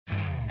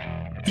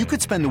You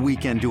could spend the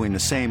weekend doing the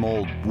same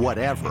old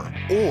whatever,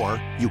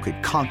 or you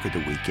could conquer the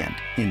weekend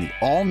in the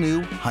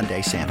all-new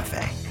Hyundai Santa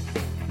Fe.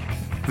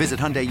 Visit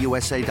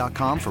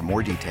HyundaiUSA.com for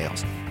more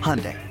details.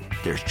 Hyundai,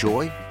 there's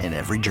joy in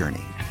every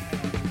journey.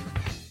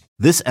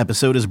 This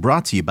episode is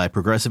brought to you by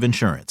Progressive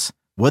Insurance.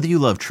 Whether you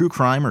love true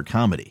crime or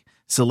comedy,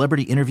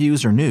 celebrity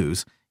interviews or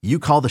news, you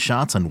call the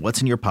shots on what's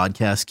in your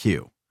podcast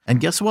queue. And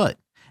guess what?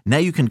 Now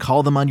you can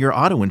call them on your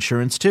auto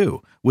insurance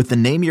too with the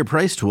Name Your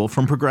Price tool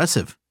from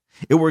Progressive.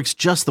 It works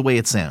just the way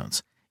it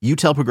sounds. You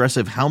tell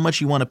Progressive how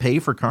much you want to pay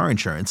for car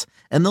insurance,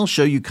 and they'll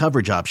show you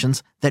coverage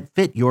options that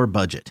fit your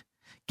budget.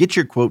 Get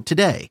your quote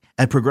today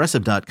at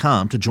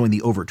Progressive.com to join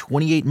the over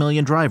 28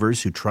 million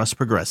drivers who trust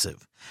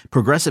Progressive.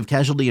 Progressive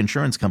Casualty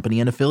Insurance Company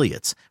and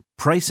Affiliates.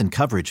 Price and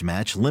coverage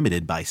match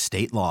limited by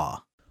state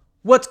law.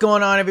 What's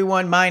going on,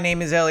 everyone? My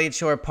name is Elliot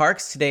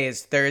Shore-Parks. Today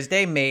is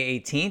Thursday, May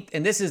 18th,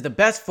 and this is the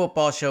Best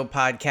Football Show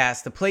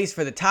podcast, the place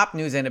for the top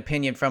news and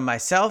opinion from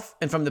myself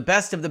and from the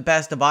best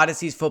of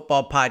Odyssey's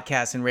football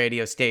podcasts and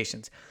radio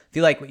stations. If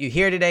you like what you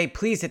hear today,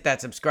 please hit that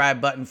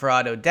subscribe button for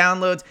auto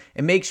downloads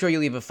and make sure you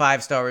leave a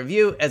 5-star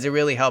review, as it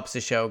really helps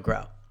the show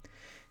grow.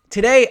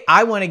 Today,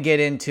 I want to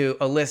get into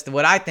a list of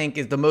what I think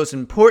is the most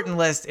important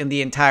list in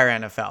the entire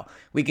NFL.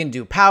 We can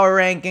do power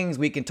rankings,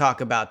 we can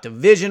talk about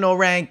divisional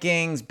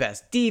rankings,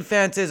 best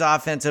defenses,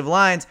 offensive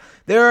lines.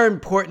 There are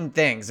important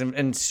things,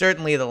 and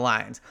certainly the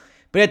lines.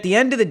 But at the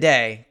end of the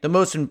day, the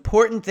most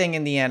important thing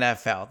in the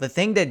NFL, the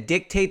thing that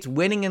dictates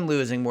winning and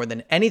losing more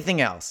than anything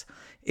else,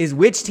 is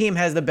which team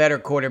has the better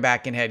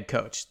quarterback and head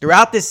coach.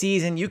 Throughout the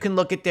season, you can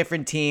look at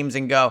different teams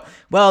and go,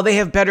 well, they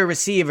have better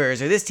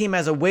receivers, or this team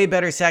has a way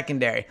better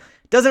secondary.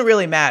 Doesn't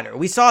really matter.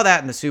 We saw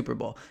that in the Super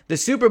Bowl. The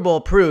Super Bowl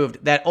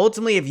proved that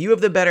ultimately, if you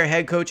have the better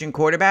head coach and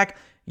quarterback,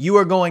 you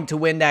are going to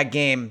win that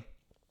game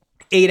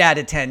 8 out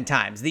of 10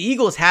 times. The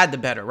Eagles had the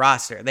better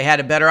roster. They had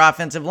a better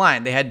offensive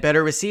line. They had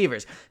better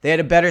receivers. They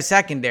had a better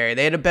secondary.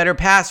 They had a better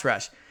pass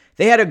rush.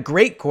 They had a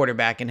great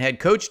quarterback and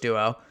head coach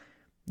duo.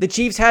 The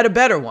Chiefs had a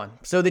better one,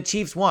 so the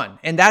Chiefs won.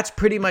 And that's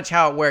pretty much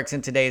how it works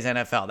in today's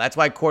NFL. That's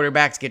why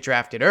quarterbacks get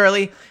drafted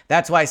early.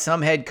 That's why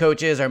some head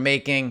coaches are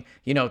making,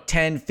 $10,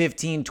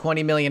 $15,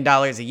 $20 million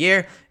a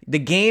year. The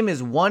game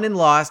is won and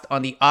lost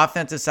on the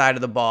offensive side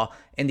of the ball,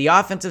 and the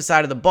offensive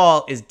side of the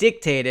ball is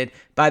dictated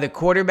by the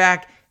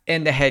quarterback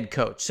and the head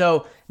coach.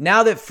 So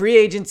now that free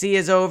agency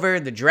is over,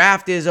 the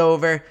draft is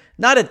over,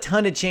 not a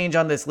ton of change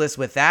on this list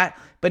with that.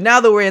 But now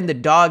that we're in the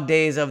dog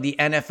days of the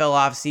NFL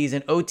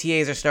offseason,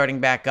 OTAs are starting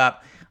back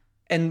up.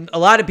 And a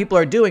lot of people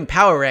are doing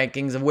power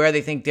rankings of where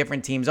they think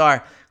different teams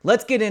are.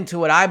 Let's get into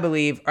what I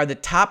believe are the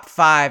top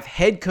 5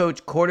 head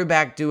coach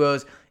quarterback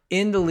duos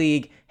in the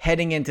league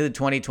heading into the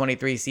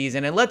 2023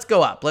 season. And let's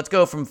go up. Let's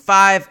go from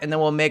 5, and then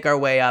we'll make our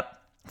way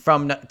up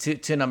from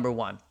to number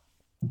 1.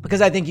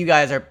 Because I think you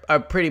guys are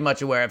pretty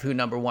much aware of who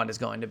number 1 is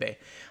going to be.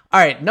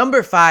 All right,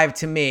 number 5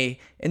 to me,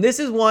 and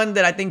this is one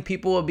that I think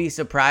people will be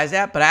surprised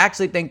at, but I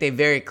actually think they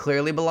very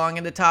clearly belong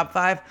in the top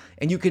 5.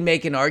 And you can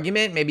make an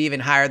argument, maybe even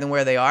higher than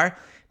where they are.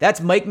 That's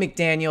Mike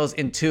McDaniels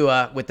and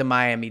Tua with the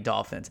Miami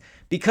Dolphins.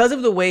 Because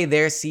of the way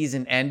their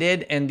season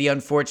ended and the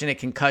unfortunate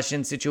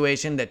concussion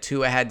situation that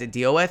Tua had to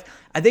deal with,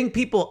 I think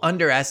people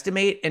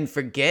underestimate and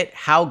forget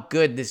how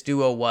good this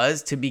duo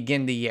was to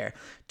begin the year.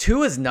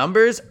 Tua's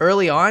numbers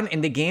early on in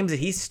the games that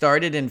he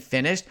started and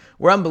finished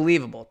were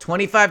unbelievable.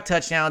 25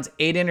 touchdowns,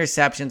 8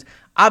 interceptions.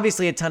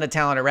 Obviously a ton of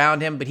talent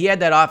around him, but he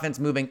had that offense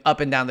moving up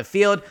and down the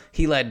field.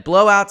 He led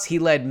blowouts. He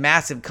led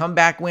massive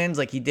comeback wins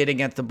like he did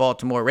against the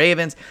Baltimore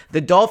Ravens.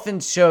 The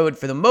Dolphins showed,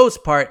 for the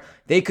most part,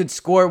 they could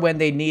score when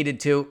they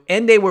needed to,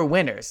 and they were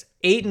winners.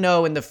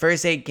 8-0 in the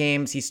first 8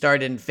 games he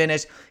started and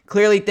finished.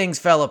 Clearly things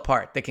fell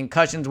apart. The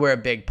concussions were a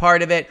big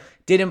part of it.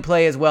 Didn't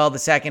play as well the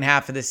second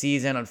half of the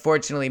season.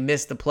 Unfortunately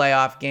missed the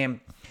playoff game.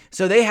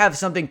 So they have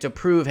something to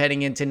prove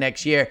heading into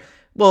next year.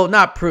 Well,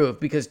 not prove,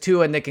 because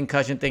Tua and the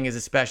concussion thing is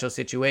a special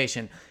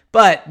situation.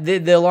 But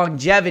the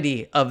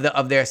longevity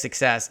of their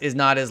success is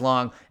not as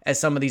long as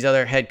some of these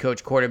other head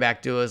coach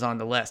quarterback duos on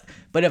the list.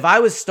 But if I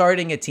was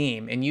starting a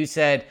team and you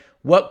said,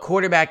 what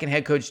quarterback and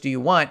head coach do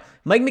you want?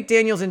 Mike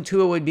McDaniels and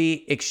Tua would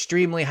be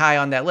extremely high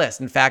on that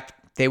list. In fact,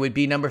 they would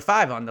be number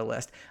 5 on the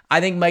list.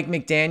 I think Mike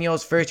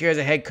McDaniels, first year as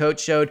a head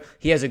coach, showed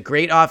he has a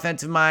great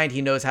offensive mind.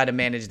 He knows how to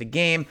manage the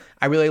game.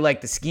 I really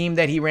like the scheme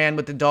that he ran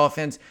with the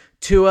Dolphins.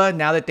 Tua,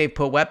 now that they've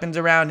put weapons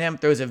around him,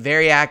 throws a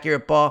very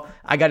accurate ball.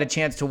 I got a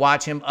chance to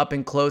watch him up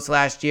and close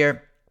last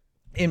year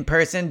in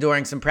person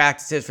during some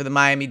practices for the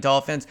Miami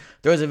Dolphins.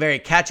 Throws a very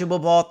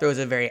catchable ball, throws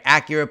a very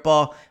accurate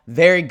ball,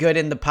 very good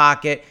in the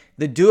pocket.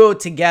 The duo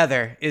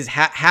together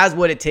has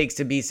what it takes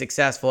to be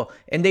successful,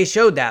 and they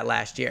showed that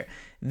last year.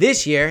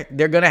 This year,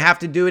 they're going to have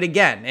to do it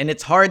again, and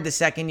it's hard the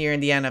second year in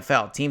the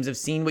NFL. Teams have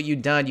seen what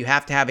you've done. You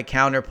have to have a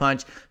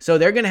counterpunch, so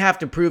they're going to have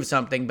to prove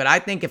something. But I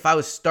think if I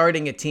was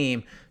starting a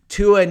team,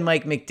 Tua and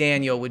Mike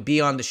McDaniel would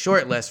be on the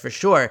short list for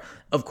sure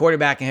of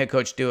quarterback and head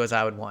coach duos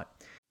I would want.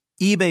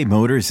 eBay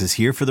Motors is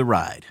here for the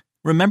ride.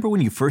 Remember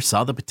when you first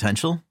saw the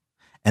potential?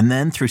 And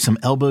then through some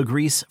elbow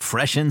grease,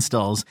 fresh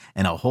installs,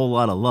 and a whole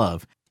lot of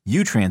love,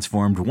 You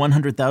transformed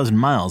 100,000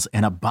 miles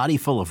and a body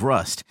full of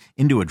rust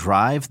into a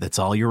drive that's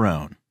all your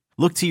own.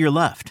 Look to your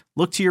left.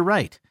 Look to your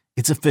right.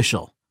 It's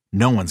official.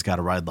 No one's got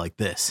a ride like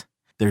this.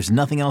 There's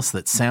nothing else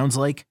that sounds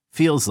like,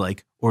 feels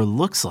like, or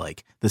looks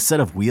like the set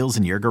of wheels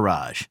in your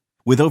garage.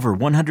 With over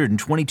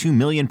 122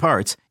 million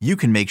parts, you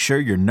can make sure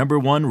your number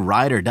one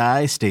ride or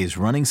die stays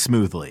running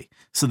smoothly,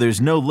 so there's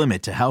no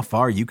limit to how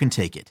far you can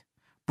take it.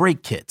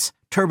 Brake kits,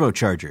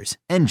 turbochargers,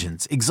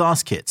 engines,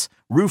 exhaust kits,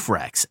 roof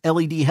racks,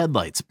 LED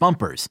headlights,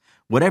 bumpers,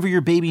 whatever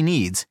your baby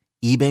needs,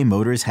 eBay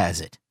Motors has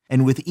it.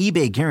 And with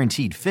eBay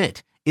Guaranteed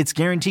Fit, it's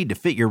guaranteed to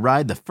fit your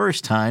ride the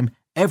first time,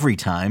 every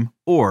time,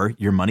 or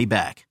your money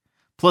back.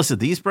 Plus at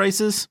these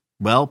prices,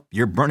 well,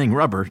 you're burning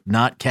rubber,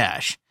 not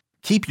cash.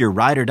 Keep your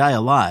ride or die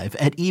alive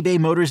at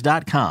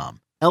ebaymotors.com.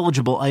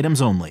 Eligible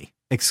items only.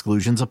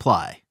 Exclusions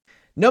apply.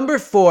 Number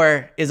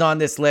 4 is on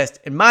this list,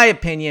 in my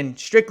opinion,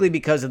 strictly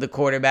because of the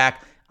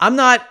quarterback. I'm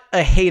not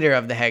a hater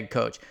of the head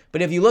coach,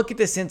 but if you look at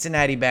the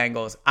Cincinnati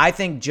Bengals, I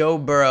think Joe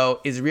Burrow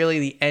is really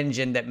the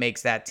engine that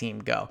makes that team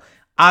go.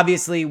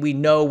 Obviously, we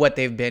know what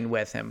they've been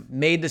with him.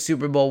 Made the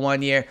Super Bowl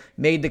one year,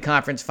 made the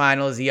conference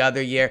finals the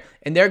other year,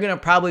 and they're going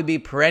to probably be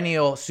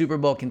perennial Super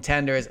Bowl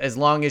contenders as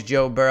long as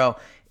Joe Burrow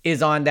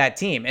is on that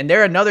team. And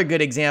they're another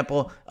good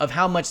example of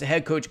how much the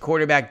head coach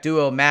quarterback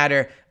duo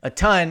matter a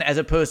ton as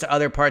opposed to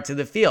other parts of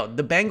the field.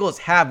 The Bengals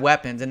have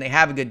weapons and they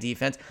have a good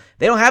defense.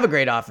 They don't have a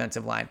great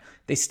offensive line.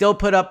 They still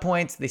put up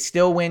points, they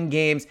still win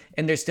games,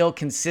 and they're still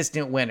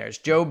consistent winners.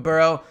 Joe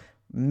Burrow,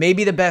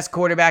 maybe the best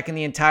quarterback in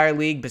the entire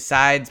league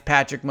besides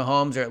Patrick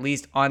Mahomes, or at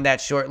least on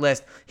that short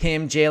list.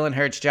 Him, Jalen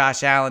Hurts,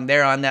 Josh Allen,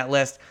 they're on that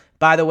list.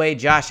 By the way,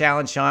 Josh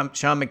Allen, Sean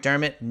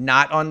McDermott,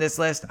 not on this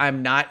list.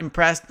 I'm not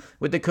impressed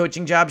with the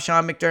coaching job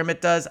Sean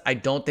McDermott does. I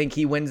don't think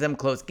he wins them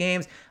close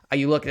games.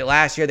 You look at it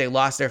last year, they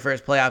lost their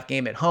first playoff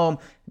game at home.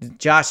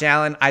 Josh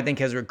Allen, I think,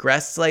 has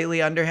regressed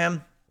slightly under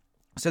him.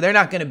 So they're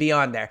not going to be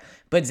on there.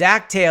 But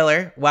Zach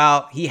Taylor,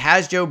 while he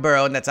has Joe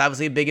Burrow, and that's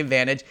obviously a big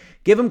advantage,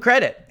 give him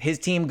credit. His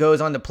team goes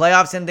on the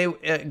playoffs and they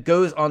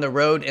goes on the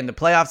road in the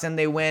playoffs and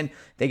they win.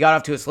 They got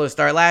off to a slow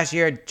start last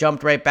year,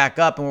 jumped right back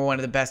up, and were one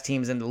of the best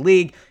teams in the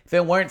league. If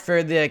it weren't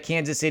for the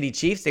Kansas City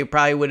Chiefs, they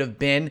probably would have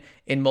been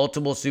in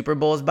multiple Super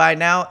Bowls by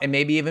now and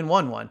maybe even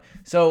won one.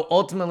 So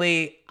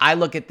ultimately, I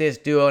look at this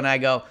duo and I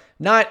go,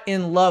 not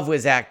in love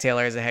with Zach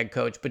Taylor as a head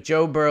coach, but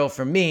Joe Burrow,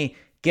 for me,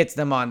 gets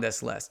them on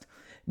this list.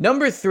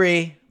 Number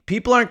 3,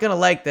 people aren't going to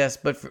like this,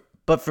 but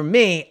for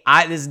me,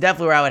 this is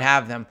definitely where I would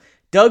have them.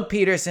 Doug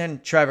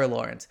Peterson, Trevor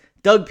Lawrence.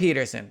 Doug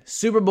Peterson,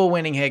 Super Bowl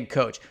winning head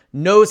coach,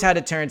 knows how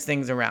to turn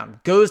things around,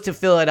 goes to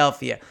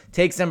Philadelphia,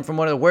 takes them from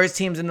one of the worst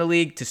teams in the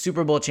league to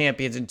Super Bowl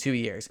champions in 2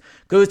 years,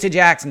 goes to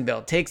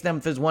Jacksonville, takes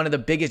them as one of the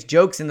biggest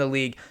jokes in the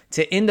league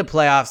to in the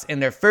playoffs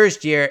in their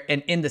first year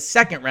and in the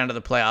second round of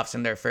the playoffs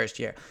in their first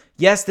year.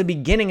 Yes, the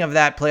beginning of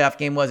that playoff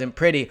game wasn't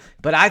pretty,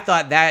 but I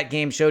thought that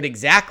game showed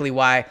exactly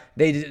why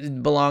they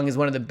belong as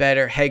one of the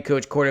better head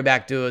coach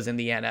quarterback duos in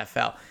the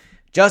NFL.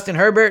 Justin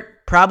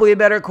Herbert, probably a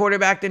better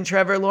quarterback than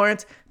Trevor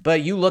Lawrence,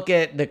 but you look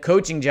at the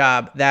coaching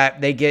job that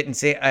they get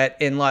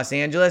in Los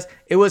Angeles,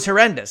 it was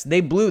horrendous.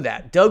 They blew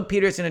that. Doug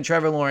Peterson and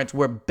Trevor Lawrence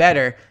were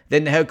better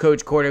than the head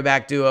coach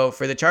quarterback duo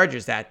for the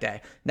Chargers that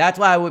day. That's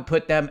why I would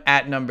put them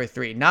at number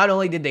 3. Not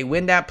only did they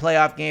win that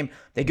playoff game,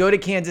 they go to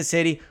Kansas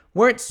City,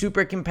 weren't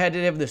super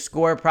competitive. The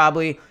score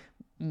probably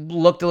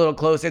looked a little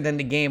closer than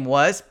the game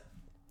was.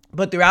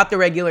 But throughout the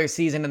regular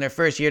season in their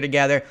first year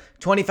together,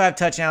 25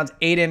 touchdowns,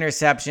 8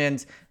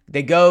 interceptions.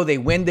 They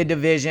win the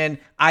division.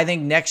 I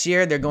think next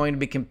year they're going to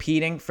be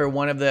competing for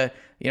one of the,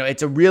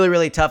 it's a really,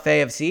 really tough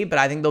AFC, but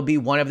I think they'll be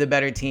one of the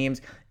better teams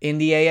in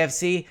the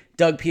AFC.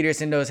 Doug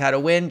Peterson knows how to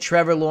win.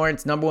 Trevor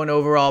Lawrence, number 1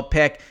 overall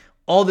pick.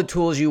 All the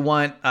tools you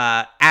want,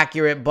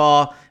 accurate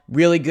ball,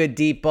 really good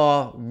deep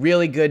ball,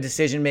 really good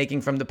decision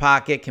making from the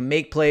pocket, can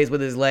make plays with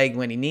his legs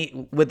when he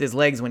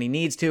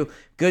needs to.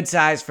 Good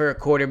size for a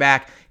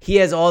quarterback. He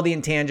has all the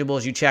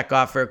intangibles you check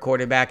off for a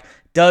quarterback.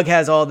 Doug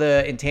has all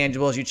the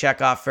intangibles you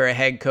check off for a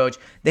head coach.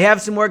 They have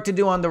some work to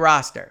do on the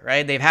roster,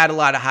 right? They've had a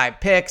lot of high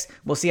picks.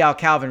 We'll see how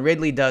Calvin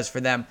Ridley does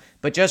for them.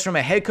 But just from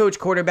a head coach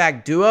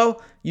quarterback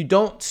duo, you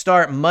don't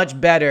start much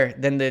better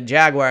than the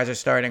Jaguars are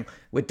starting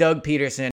with Doug Peterson